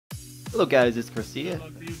Hello guys, it's Krosea.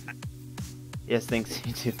 Yes, thanks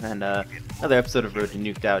YouTube, and another episode of Road to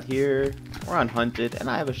Nuked Out here. We're on Hunted, and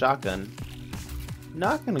I have a shotgun.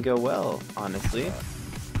 Not gonna go well, honestly.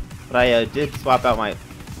 But I did swap out my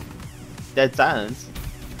Dead Silence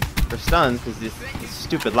for stuns, because this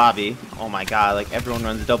stupid lobby, oh my god, like everyone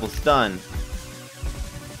runs double stun.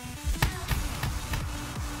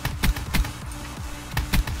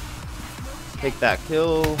 Take that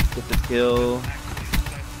kill, get this kill.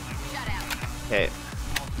 Okay.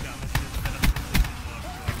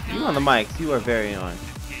 You on the mics, you are very annoying.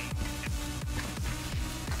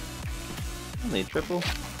 Only a triple?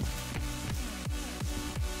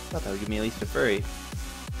 Thought that would give me at least a furry.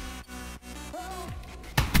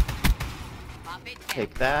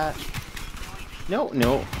 Take that. No,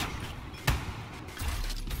 no.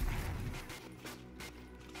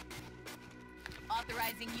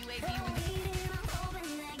 Authorizing UAV.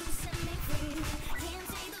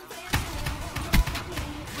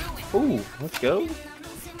 Ooh, let's go.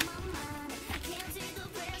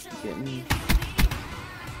 Getting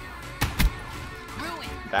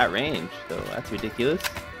that range, though. That's ridiculous.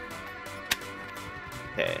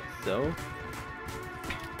 Okay, so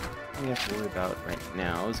all we have to worry about right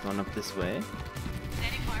now is going up this way.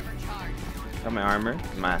 Got my armor,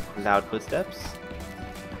 my loud footsteps.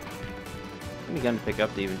 Any gun to pick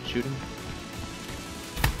up to even shoot him.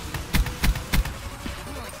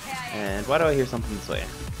 And why do I hear something this way?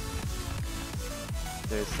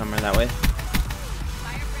 There's somewhere that way.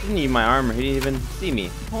 Didn't need my armor, he didn't even see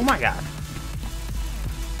me. Oh my god.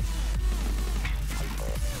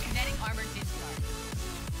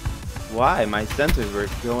 Why? My sensors were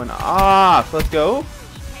going off. Let's go.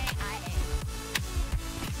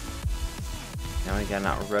 Now I gotta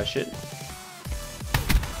not rush it.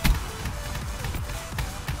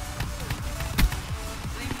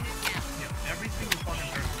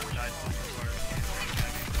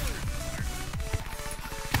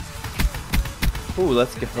 Ooh,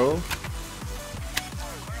 let's go.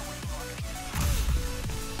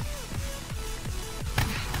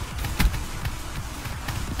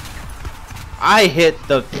 I hit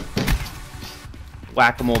the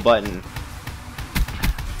whack-a-mole button.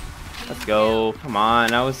 Let's go. Come on.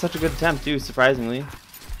 That was such a good attempt, too, surprisingly.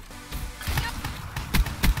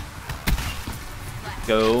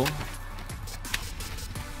 Go.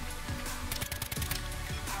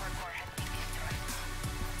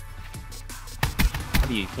 What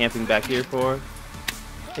are you camping back here for?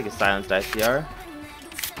 Take a silenced ICR.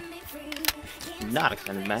 Not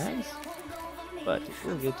extended mags, but it's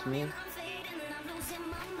really good to me.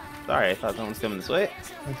 Sorry, I thought someone was coming this way.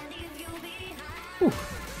 Whew.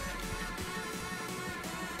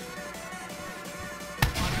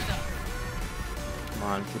 Come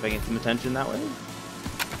on, see if I can get some attention that way.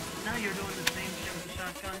 Now you're doing the same shit with the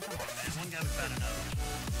shotgun. Come on, man. One guy was bad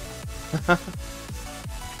enough.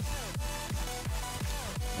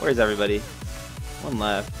 Where's everybody? One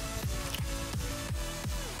left.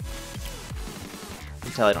 You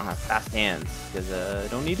can tell I don't have fast hands because I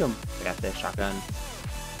don't need them. I got this shotgun.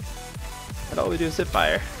 And all we do is sit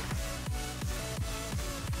fire.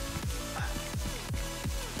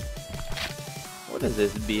 What is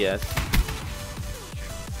this BS?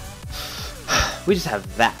 We just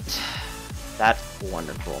have that. That's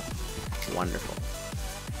wonderful. Wonderful.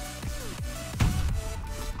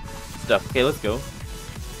 Stuff. Okay, let's go.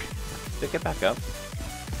 Pick it back up.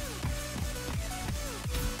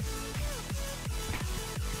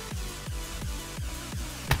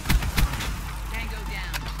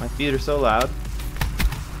 My feet are so loud.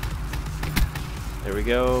 There we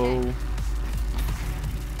go.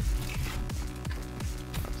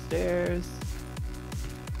 Upstairs.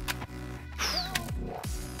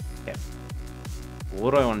 Okay.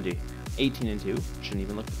 What do I want to do? 18 and 2. Shouldn't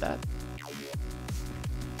even look at that.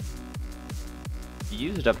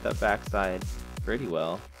 Used up that backside pretty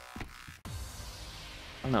well.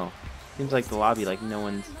 I don't know. Seems like the lobby, like no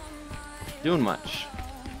one's doing much.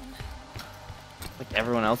 Like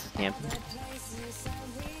everyone else is camping.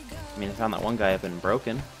 I mean, I found that one guy up and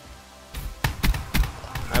broken.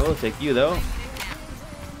 I will take you though.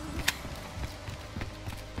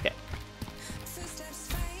 Okay.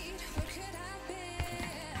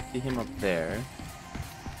 See him up there.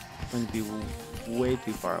 It's going to be way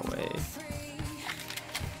too far away.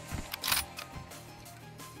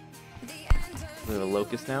 We have a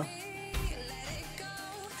locust now.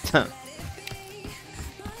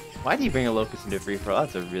 Why do you bring a locust into free for all?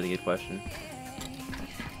 That's a really good question.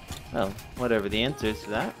 Well, whatever the answer is to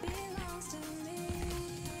that.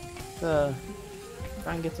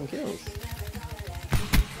 Try and get some kills.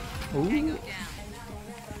 Ooh.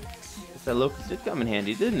 Guess that locust did come in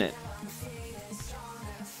handy, didn't it?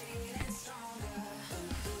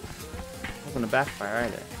 Wasn't a backfire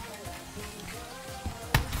either.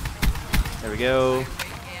 There we go.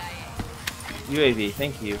 UAV,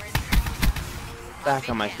 thank you. Back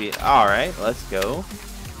on my feet. Alright, let's go.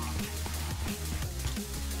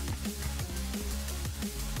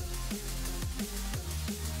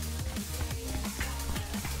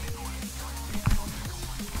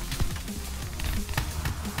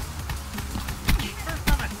 First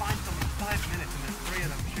time I find someone 5 minutes and there's 3 of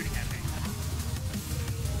them shooting at me.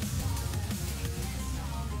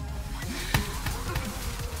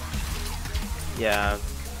 Yeah.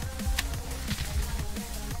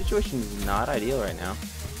 Situation is not ideal right now.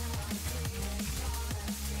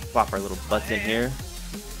 Pop our little butts in here.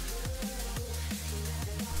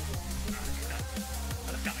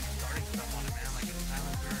 I just got like starting stuff on it, man, like a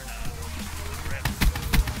silencer and a rip.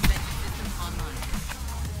 Defense system online.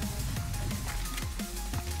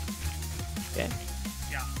 Okay.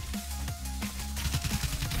 Yeah.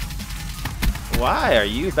 Why are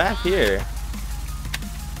you back here?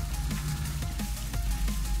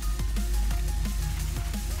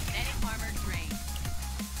 Medic armor drained.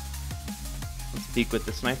 Let's peek with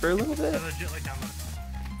the sniper a little bit. I legit like downloaded.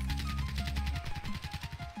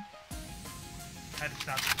 I had to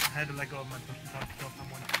stop. I had to let go of my push to talk to kill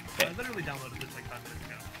someone. Okay. I literally downloaded this like 5 minutes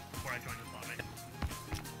ago before I joined this lobby.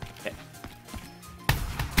 Okay.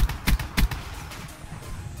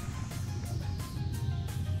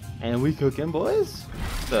 And we cooking, boys.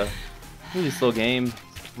 It's a really slow game.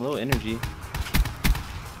 Low energy.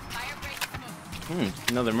 Fire break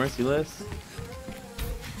smoke. Another merciless.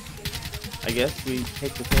 I guess we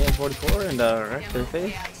take the KM44 and wreck their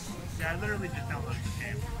face. Yeah, I literally just downloaded this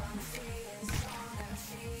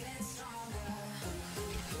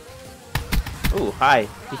game. Ooh, hi.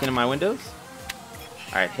 Peeking in my windows.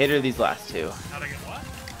 Alright, hit her these last two. How'd I get what?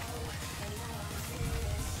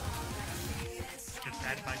 Just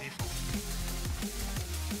add by default.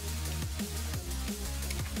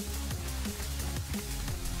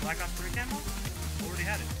 Black Ops 3 camo? Already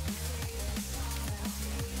had it.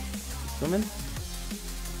 Swimming.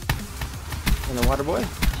 And the water boy.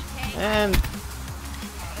 And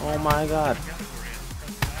oh my god.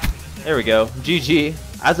 There we go. GG.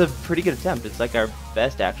 That's a pretty good attempt. It's like our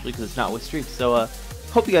best actually because it's not with streaks. So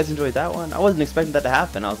hope you guys enjoyed that one. I wasn't expecting that to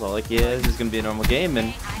happen. I was all like, yeah, this is gonna be a normal game,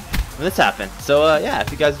 and this happened. So yeah,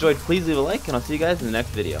 if you guys enjoyed, please leave a like, and I'll see you guys in the next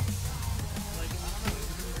video.